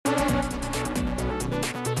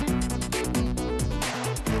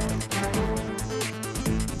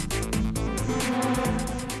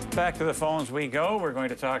back to the phones we go. We're going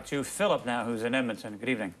to talk to Philip now, who's in Edmonton. Good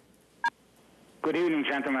evening. Good evening,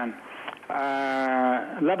 gentlemen.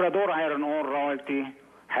 Labrador Iron Ore royalty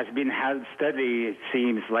has been held steady, it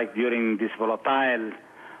seems like, during this volatile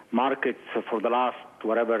market for the last,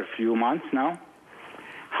 few months now.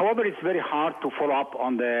 However, it's very hard to follow up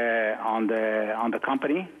on the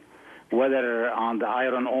company, whether on the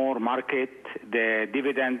iron ore market, the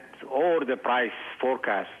dividend, or the price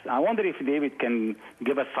forecast. I wonder if David can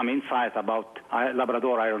give us some insight about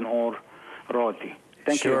Labrador Iron Ore royalty.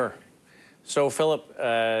 Thank you. Sure. So,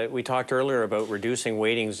 Philip, we talked earlier about reducing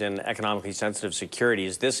weightings in economically sensitive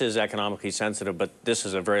securities. This is economically sensitive, but this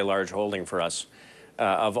is a very large holding for us.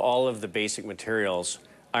 Of all of the basic materials,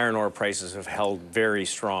 iron ore prices have held very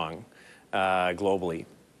strong globally.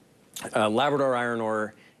 Labrador Iron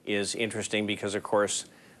Ore is interesting because, of course,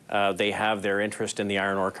 they have their interest in the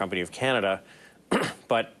Iron Ore Company of Canada,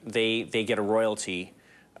 but they get a royalty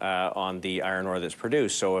on the iron ore that's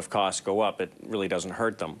produced. So if costs go up, it really doesn't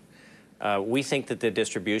hurt them. We think that the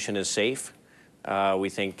distribution is safe. We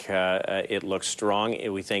think it looks strong.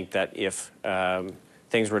 We think that if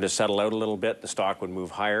things were to settle out a little bit, the stock would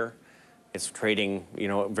move higher. It's trading,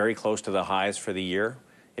 very close to the highs for the year.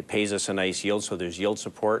 It pays us a nice yield, so there's yield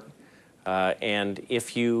support. And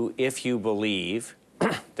if you believe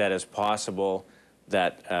that it's possible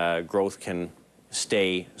that growth can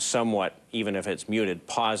stay somewhat, even if it's muted,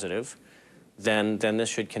 positive, then this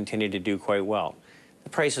should continue to do quite well. The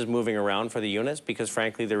price is moving around for the units because,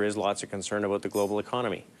 frankly, there is lots of concern about the global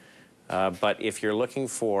economy. But if you're looking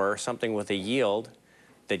for something with a yield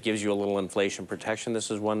that gives you a little inflation protection, this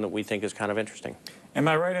is one that we think is kind of interesting. Am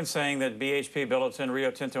I right in saying that BHP, Billiton, Rio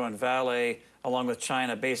Tinto, and Vale, along with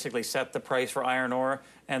China, basically set the price for iron ore?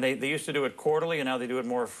 And they used to do it quarterly, and now they do it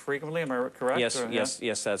more frequently. Am I correct?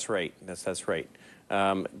 Yes, that's right. That's right.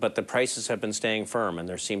 But the prices have been staying firm, and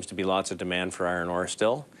there seems to be lots of demand for iron ore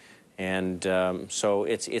still. And so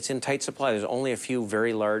it's in tight supply. There's only a few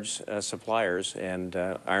very large suppliers, and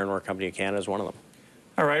Iron Ore Company of Canada is one of them.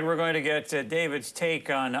 All right, we're going to get David's take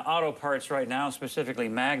on auto parts right now, specifically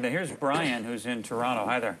Magna. Here's Brian, who's in Toronto.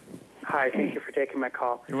 Hi there. Hi, thank you for taking my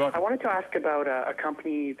call. You're welcome. I wanted to ask about a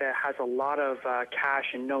company that has a lot of cash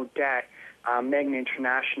and no debt, Magna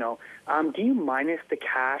International. Do you minus the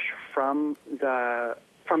cash from the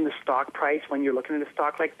stock price when you're looking at a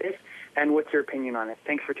stock like this? And what's your opinion on it?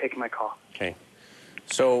 Thanks for taking my call. Okay.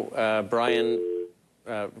 So, Brian,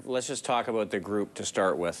 let's just talk about the group to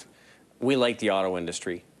start with. We like the auto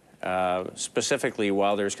industry. Specifically,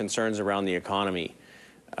 while there's concerns around the economy,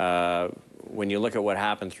 when you look at what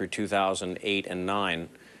happened through 2008 and 9,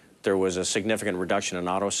 there was a significant reduction in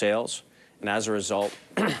auto sales. And as a result,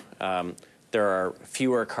 there are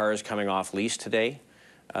fewer cars coming off lease today.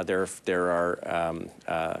 And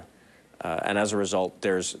as a result,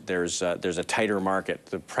 there's a tighter market.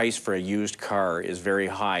 The price for a used car is very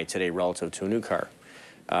high today relative to a new car.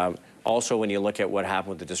 Also, when you look at what happened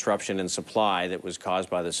with the disruption in supply that was caused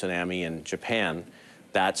by the tsunami in Japan,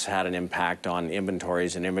 that's had an impact on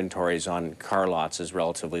inventories, and inventories on car lots is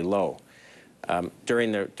relatively low.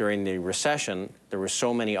 During the recession, there were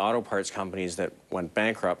so many auto parts companies that went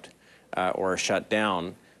bankrupt or shut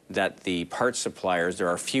down that the parts suppliers, there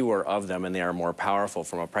are fewer of them, and they are more powerful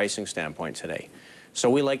from a pricing standpoint today. So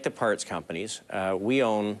we like the parts companies. We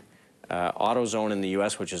own AutoZone in the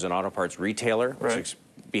U.S., which is an auto parts retailer, which is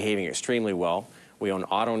behaving extremely well. We own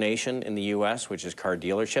AutoNation in the U.S., which is car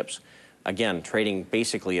dealerships, again, trading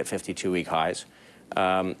basically at 52-week highs.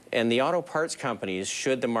 And the auto parts companies,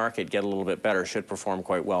 should the market get a little bit better, should perform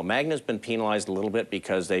quite well. Magna's been penalized a little bit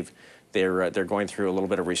because they're going through a little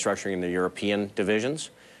bit of restructuring in their European divisions.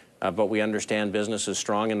 But we understand business is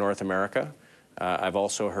strong in North America. I've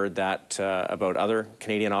also heard that about other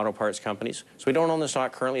Canadian auto parts companies. So we don't own the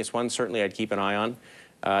stock currently. It's one certainly I'd keep an eye on.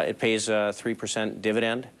 It pays a 3%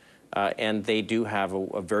 dividend, and they do have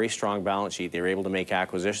a very strong balance sheet. They were able to make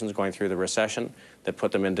acquisitions going through the recession that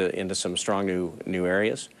put them into some strong new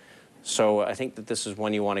areas. So I think that this is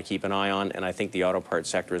one you want to keep an eye on, and I think the auto parts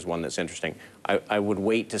sector is one that's interesting. I would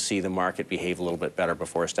wait to see the market behave a little bit better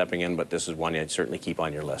before stepping in, but this is one I'd certainly keep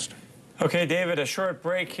on your list. Okay, David, a short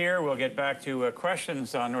break here. We'll get back to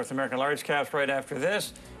questions on North American large caps right after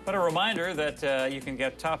this. But a reminder that you can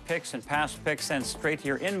get top picks and past picks sent straight to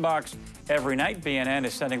your inbox every night. BNN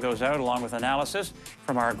is sending those out along with analysis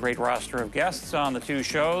from our great roster of guests on the two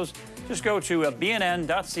shows. Just go to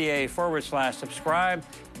bnn.ca/subscribe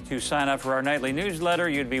to sign up for our nightly newsletter.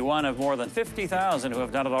 You'd be one of more than 50,000 who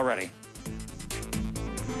have done it already.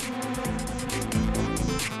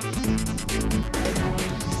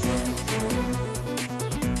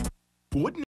 Wouldn't